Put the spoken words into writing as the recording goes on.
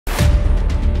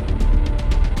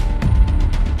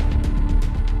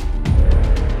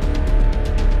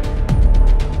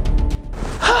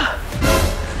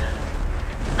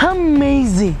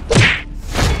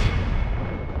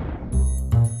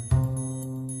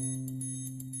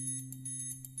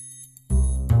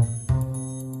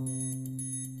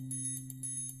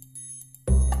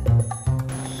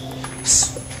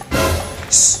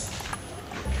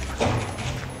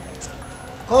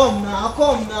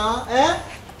Come now, eh?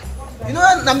 You know,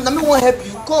 I won't help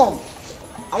you. Come.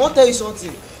 I want to tell you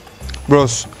something.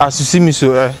 Bros, as you see me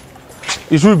so,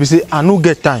 it should be say I no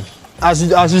get time. As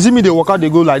you see me, they walk out, they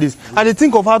go like this. And they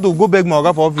think of how to go beg my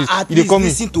Oga for office. At least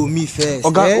listen to me first.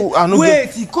 Oga, I no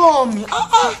wait, he come.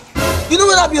 You know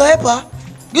when I be your helper?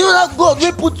 You know that God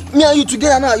will put me and you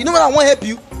together now. You know when I want to help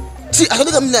you? See, I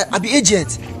look at me like I be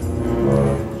agent.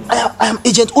 I am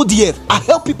agent ODF. I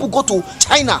help people go to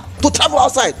China, to travel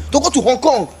outside, to go to Hong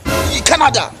Kong,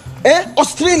 Canada,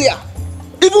 Australia,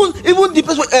 even the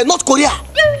place where North Korea.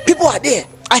 People are there.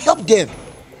 I help them.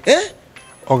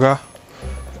 Oga,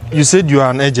 you said you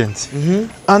are an agent,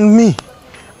 and me,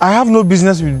 I have no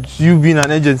business with you being an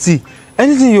agent. See,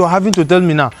 anything you are having to tell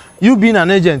me now, you being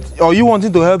an agent or you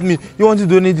wanting to help me, you want to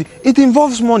do anything, it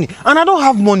involves money, and I don't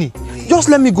have money. Just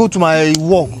let me go to my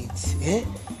work.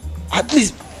 At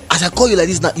least, as I call you like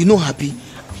this now, you know happy.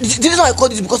 The reason why I call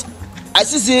this is because I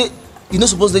still say you're not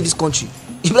supposed to leave this country.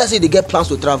 People say they get plans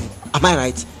to travel. Am I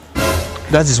right?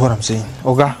 That is what I'm saying,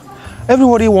 Oga.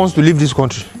 Everybody wants to leave this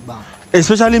country. Bam.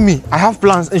 Especially me. I have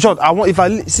plans. In short, I want, if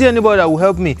I see anybody that will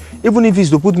help me, even if it's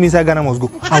to put me inside Ghana, must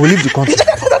go. I will leave the country.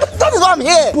 That is why I'm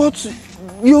here. But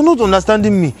you're not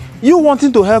understanding me. You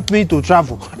wanting to help me to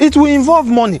travel, it will involve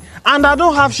money, and I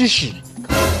don't have shishi.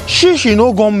 Shishi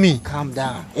no gon me. Calm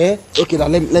down. Okay, now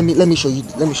let me show you.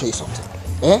 Let me show you something.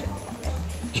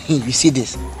 You see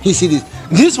this? You see this?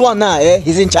 This one now,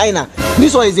 he's in China.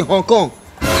 This one is in Hong Kong.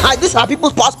 These are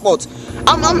people's passports.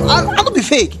 I'm not be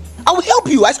fake. I will help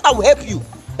you. I said I will help you.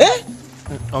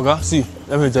 Okay, see,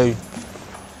 let me tell you.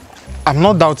 I'm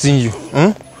not doubting you,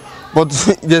 but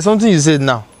there's something you said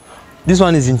now. This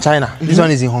one is in China. This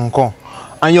one is in Hong Kong,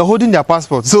 and you're holding their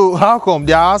passport. So how come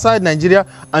they are outside Nigeria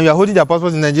and you're holding their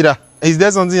passport in Nigeria? Is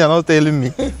there something you're not telling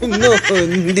me? No,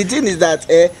 the thing is that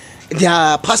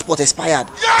their passport expired,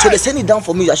 so they send it down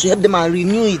for me. I should help them and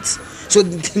renew it. So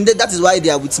that is why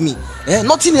they are with me.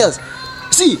 Nothing else.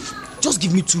 See, just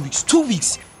give me 2 weeks. 2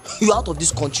 weeks, you're out of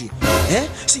this country.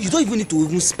 See, you don't even need to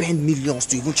even spend millions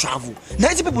to even travel.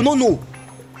 90 people don't know.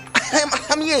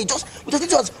 I'm here just with the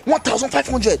just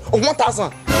 1,500 or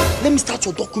 1,000. Let me start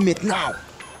your document now.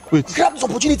 Wait. Grab this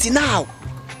opportunity now.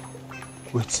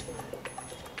 Wait.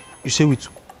 You say with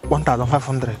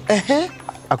 1,500?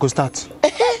 I could start.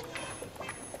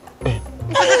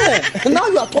 Now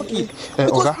you are talking.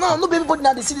 Because Oga. now not everybody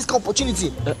now they see this kind of opportunity.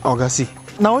 Oga, see.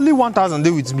 Now only 1,000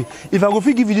 there with me. If I go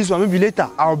give you this one, maybe later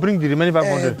I'll bring the remaining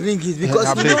 500. Bring it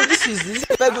because you know this is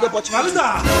a very good opportunity.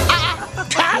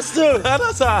 Pastor!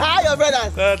 Hi, your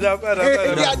brothers.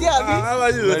 How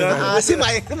are you? See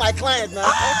my client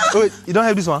now. Wait, you don't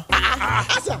have this one?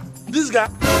 This guy.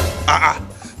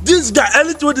 This guy,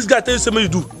 anything this guy tell you, say you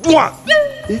do one.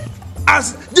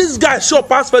 As this guy sure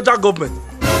pass federal government.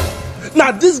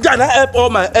 Now this guy now help all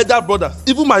my elder brothers,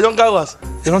 even my younger ones.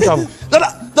 They don't travel. They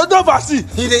don't oversee.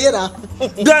 They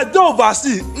don't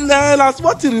oversee. Nah, that's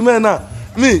what you remain now.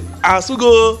 Me, I still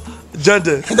go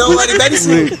gender. Don't worry, very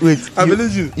soon. Wait. I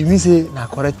believe you. You mean say na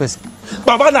correct person?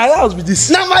 Baba, na your house be this.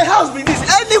 Now my house be this.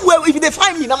 Anywhere if they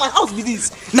find me, now my house be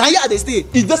this. Now here they stay.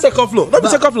 It's the second floor. Not the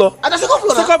second floor. And the second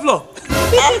floor. Second floor.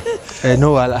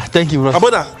 No, thank you, bro.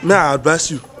 Brother, may I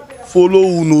advise you? Follow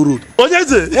Uno road. Oh, yes,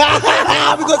 because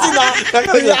you know,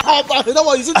 you don't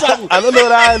want you should travel. I don't know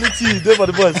that anything there for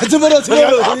the boys. Tomorrow.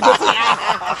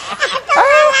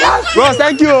 Bros,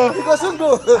 thank you. Because you go.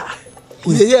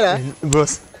 Yeah,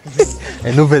 bros.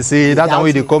 And no say that's the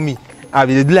way they call me. I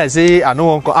be like say I no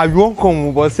won't come. I won't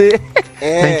come, but say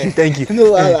thank you.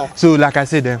 No, so like I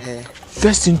said,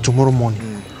 first thing tomorrow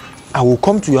morning, I will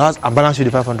come to your house and balance you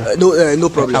the 500. No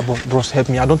problem. Bros, help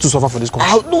me. I don't too suffer for this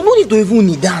country. No need to even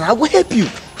need that. I will help you.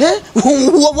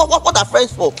 What are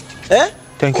friends for?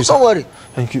 Thank you, sir. Don't worry.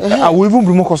 Thank you. I will even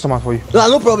bring more customers for you.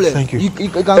 No problem. Thank you. You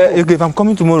can go. Okay, if I'm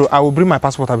coming tomorrow, I will bring my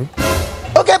passport, Abi.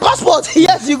 Okay, passport.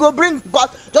 Yes, you go bring.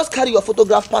 But just carry your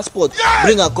photograph passport.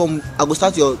 Bring and come. I go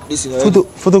start your this.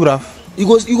 Photograph. You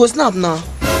go snap now.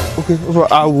 Okay,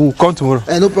 I will come tomorrow.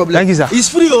 No problem. Thank you, sir. It's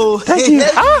free, oh. Thank you.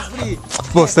 It's free.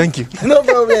 Boss, thank you. No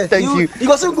problem. Thank you. You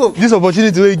go soon go. This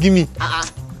opportunity will you give me.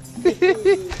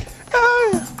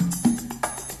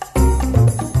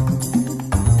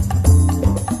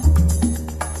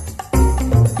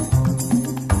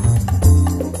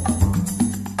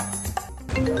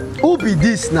 Who be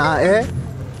this now,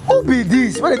 Who be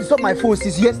this? When they stop my phone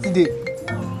since yesterday?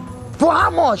 For how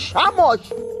much? How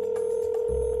much?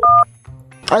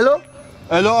 Hello?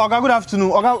 Hello, Oga, good afternoon.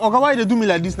 Oga, why they do me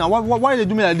like this now? Why they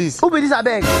do me like this? Who be this, I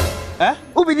beg?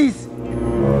 Who be this?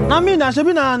 Na me,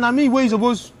 na me where you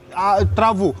supposed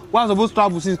travel. Why I supposed to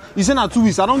travel since you say na 2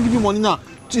 weeks. I don't give you money now.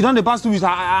 You don't the past 2 weeks.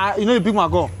 You know you pick my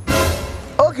call.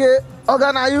 Okay,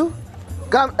 Oga, na you?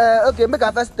 Come, okay, make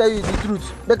I first tell you the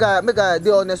truth. Make I be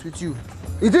honest with you.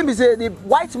 The thing be say the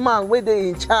white man wey dey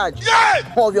in charge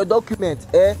of your document,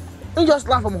 he just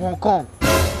land from Hong Kong.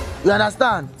 You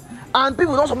understand? And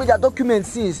people don submit their documents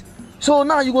since. So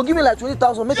now you go give me like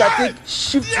 20,000, make I take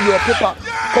shift your paper,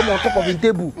 come on top of the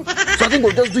table. So I think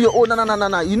go just do your own.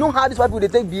 Nah. You know how these people they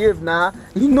take behave now.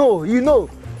 You know.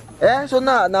 So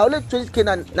now only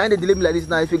 20k now they delay me like this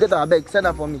now. If you get a bag, send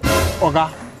that for me.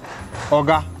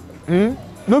 Oga.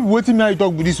 No be waiting me how you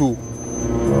talk with this. Oh.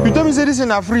 You tell me say this is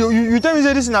not free. You tell me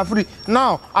say this is not free.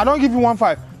 Now I don't give you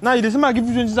 1.5. Now you say I give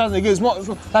you 20,000 again.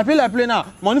 Small. I play now.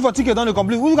 Money for ticket don't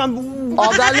complete. Who can?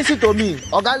 Oga, listen to me.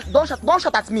 Oga, don't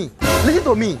shout at me. Listen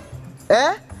to me.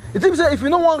 The thing say if you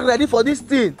no want ready for this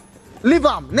thing, leave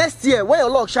am. Next year when your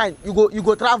luck shine, you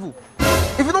go travel.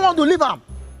 If you don't want to leave am,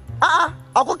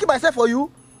 I'll go keep myself for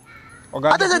you. Okay.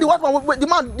 I just say the white man,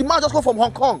 the man just go from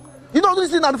Hong Kong. You don't do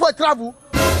this thing now before I travel.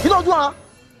 You don't do it.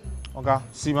 Okay,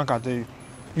 see, man, can tell you.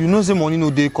 You know say money no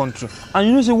day country, and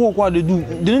you know say what they do.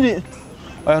 They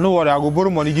no worry, I go borrow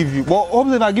money give you. But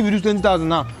hopefully if I give you this 20,000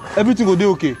 now, everything go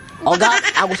do okay. Okay,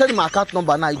 I go send you my account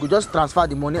number now. You go just transfer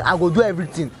the money. I go do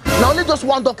everything. Now only just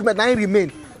one document now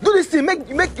remain. Do this thing.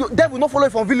 Make your devil not follow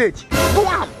you from village. Do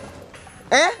am.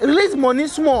 Release money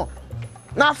small.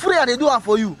 Now free I dey do am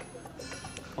for you.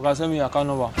 Okay, send me your account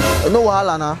number. No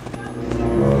wahala now.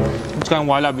 Which kind of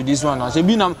wahala be this one now? Say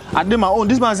be now I did my own.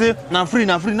 This man say now free.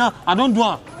 Now I don't do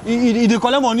am. He dey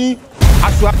collect money.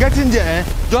 As you are getting there,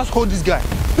 just hold this guy.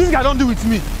 This guy don't do with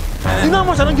me. You know how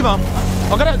much I don't give him?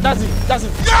 Okay, that's it.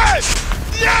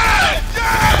 Yeah!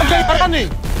 Okay, you're running.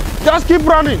 Just keep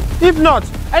running. If not,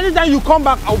 anytime you come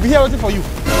back, I'll be here waiting for you.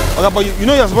 Okay, but you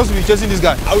know you're supposed to be chasing this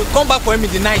guy. I will come back for him in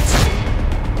the night.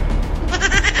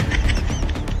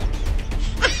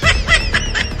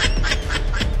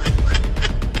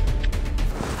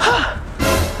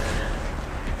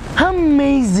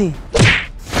 Amazing.